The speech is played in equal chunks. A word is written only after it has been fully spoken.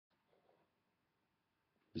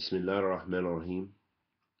بسم الله الرحمن الرحيم.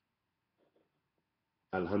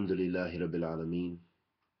 الحمد لله رب العالمين،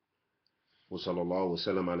 وصلى الله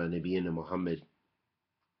وسلم على نبينا Muhammad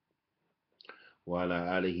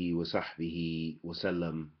وعلى آله وصحبه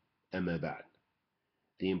وسلم. أما بعد.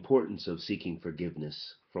 The importance of seeking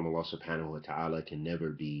forgiveness from Allah subhanahu wa ta'ala can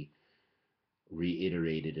never be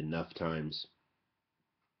reiterated enough times.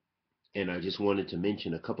 And I just wanted to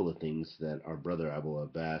mention a couple of things that our brother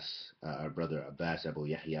Abbass Abu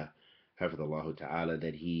Yahyah, Hafidhullah ta'ala,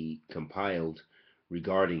 that he compiled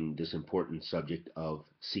regarding this important subject of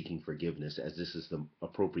seeking forgiveness, as this is the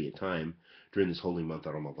appropriate time during this holy month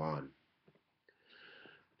of Ramadan.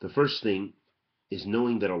 The first thing is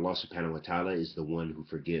knowing that Allah subhanahu wa ta'ala is the one who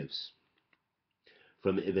forgives.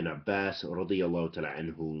 From Ibn Abbass radiyallahu ta'ala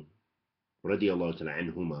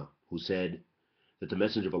anhuma, who said that the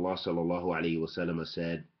Messenger of Allah sallallahu alayhi wasallam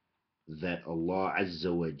said that Allah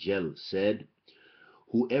Azza wa Jal said,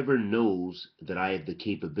 "Whoever knows that I have the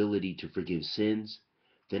capability to forgive sins,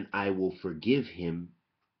 then I will forgive him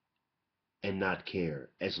and not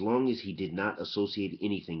care, as long as he did not associate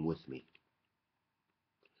anything with me."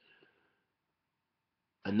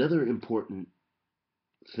 Another important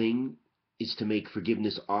thing is to make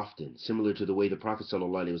forgiveness often, similar to the way the Prophet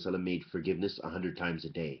ﷺ made forgiveness 100 times a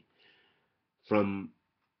day. From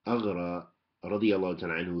Aghra radiyallahu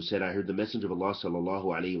ta'ala anhu said, "I heard the Messenger of Allah sallallahu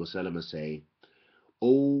alayhi wasallam say,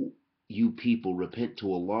 O you people, repent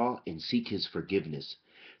to Allah and seek His forgiveness,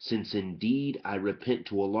 since indeed I repent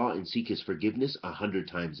to Allah and seek His forgiveness 100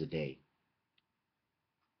 times a day."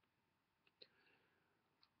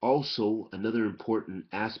 Also, another important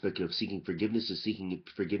aspect of seeking forgiveness is seeking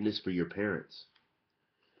forgiveness for your parents.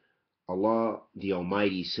 Allah the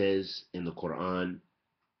Almighty says in the Quran,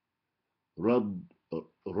 Rabbi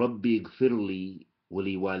gfirli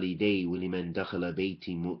wali walidayya waliman dakhala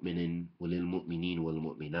bayti mu'minin walil mu'minin wal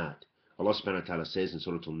mu'minat. Allah subhanahu wa ta'ala says in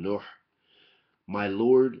Surah Al-Nuh, "My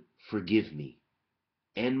Lord, forgive me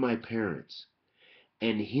and my parents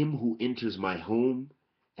and him who enters my home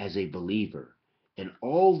as a believer and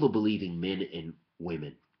all the believing men and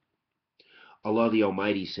women." Allah the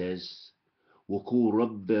Almighty says, وَقُلْ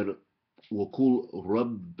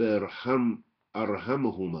رَبِّ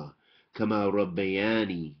أَرْحَمْهُمَا كَمَا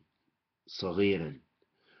رَبَّيَانِي صَغِيرًا.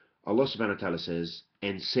 Allah subhanahu wa ta'ala says,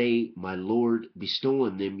 "And say, my Lord, bestow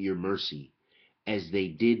on them your mercy, as they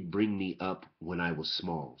did bring me up when I was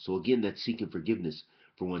small." So again, that's seeking forgiveness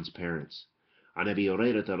for one's parents. An Abi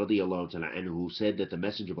Hurairah radiyallahu ta'ala anhu said that the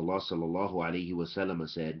Messenger of Allah sallallahu alayhi wa sallam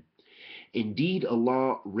said, "Indeed,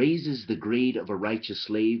 Allah raises the grade of a righteous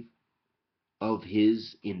slave of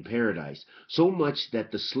his in paradise, so much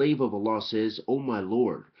that the slave of Allah says, 'O my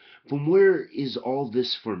Lord, from where is all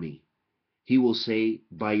this for me?' He will say,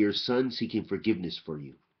 'By your son seeking forgiveness for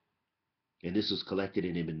you.'" And this was collected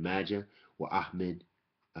in Ibn Majah, wa Ahmed,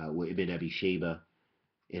 wa Ibn Abi Shayba,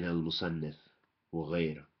 in Al-Musannif, wa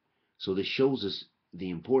ghayr. So this shows us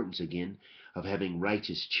the importance again of having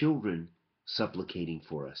righteous children supplicating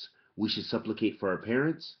for us. We should supplicate for our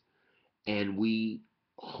parents, and we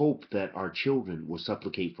hope that our children will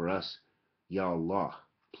supplicate for us. Ya Allah,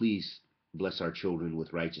 please bless our children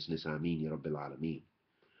with righteousness. Ameen, Ya Rabbil Alameen.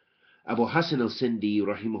 Abu Hassan al-Sindi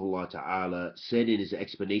rahimahullah ta'ala said in his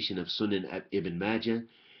explanation of Sunan Ibn Majah,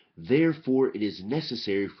 "Therefore it is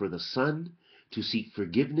necessary for the son to seek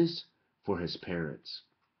forgiveness for his parents."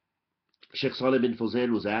 Sheikh Salih bin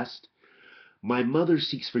Fawzan was asked, "My mother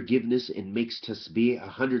seeks forgiveness and makes tasbih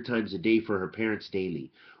 100 times a day for her parents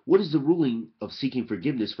daily. What is the ruling of seeking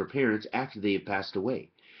forgiveness for parents after they have passed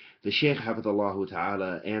away?" The Sheikh Hafidhullah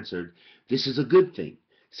ta'ala answered, "This is a good thing.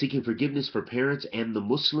 Seeking forgiveness for parents and the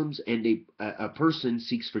Muslims, and a person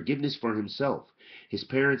seeks forgiveness for himself, his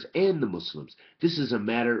parents, and the Muslims. This is a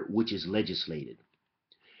matter which is legislated."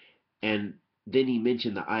 And then he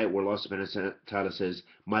mentioned the ayat where Allah subhanahu wa ta'ala says,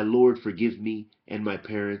 "My Lord, forgive me and my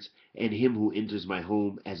parents and him who enters my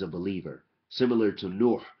home as a believer," similar to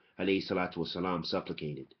Nuh alayhi salatu wasalam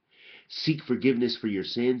supplicated. Seek forgiveness for your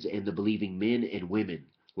sins and the believing men and women.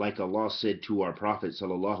 Like Allah said to our Prophet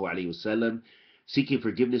sallallahu alaihi wasallam, seeking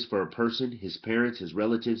forgiveness for a person, his parents, his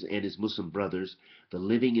relatives, and his Muslim brothers, the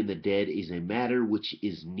living and the dead, is a matter which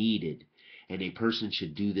is needed, and a person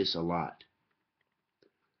should do this a lot.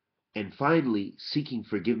 And finally, seeking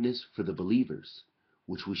forgiveness for the believers,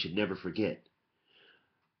 which we should never forget.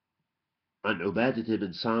 An Ubadah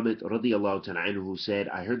ibn Samit radiyallahu ta'ala anhu said,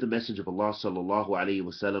 "I heard the Messenger of Allah sallallahu alayhi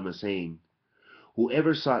wasallam saying,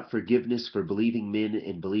 whoever sought forgiveness for believing men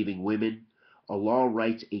and believing women, Allah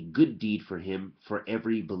writes a good deed for him for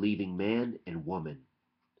every believing man and woman."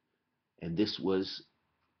 And this was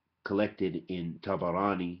collected in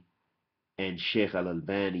Tabarani and Sheikh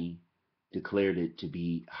al-Albani declared it to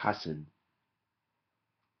be Hasan.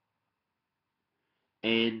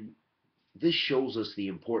 And this shows us the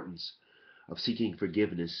importance of seeking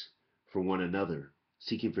forgiveness for one another,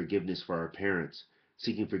 seeking forgiveness for our parents,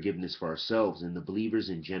 seeking forgiveness for ourselves and the believers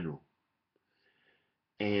in general.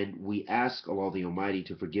 And we ask Allah the Almighty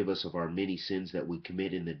to forgive us of our many sins that we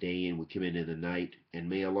commit in the day and we commit in the night. And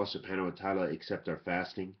may Allah subhanahu wa ta'ala accept our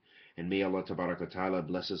fasting. And may Allah tabarak wa ta'ala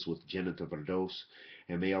bless us with Jannat al-Firdaus.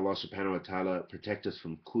 And may Allah subhanahu wa ta'ala protect us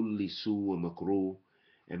from kulli su wa makruh.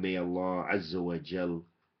 And may Allah azza wa jal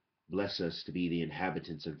bless us to be the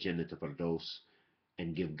inhabitants of Jannat al-Firdaus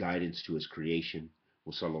and give guidance to His creation.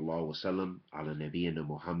 Wa sallallahu wa sallam ala nabiyyina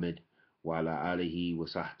Muhammad wa ala alihi wa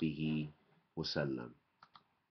sahbihi wa sallam.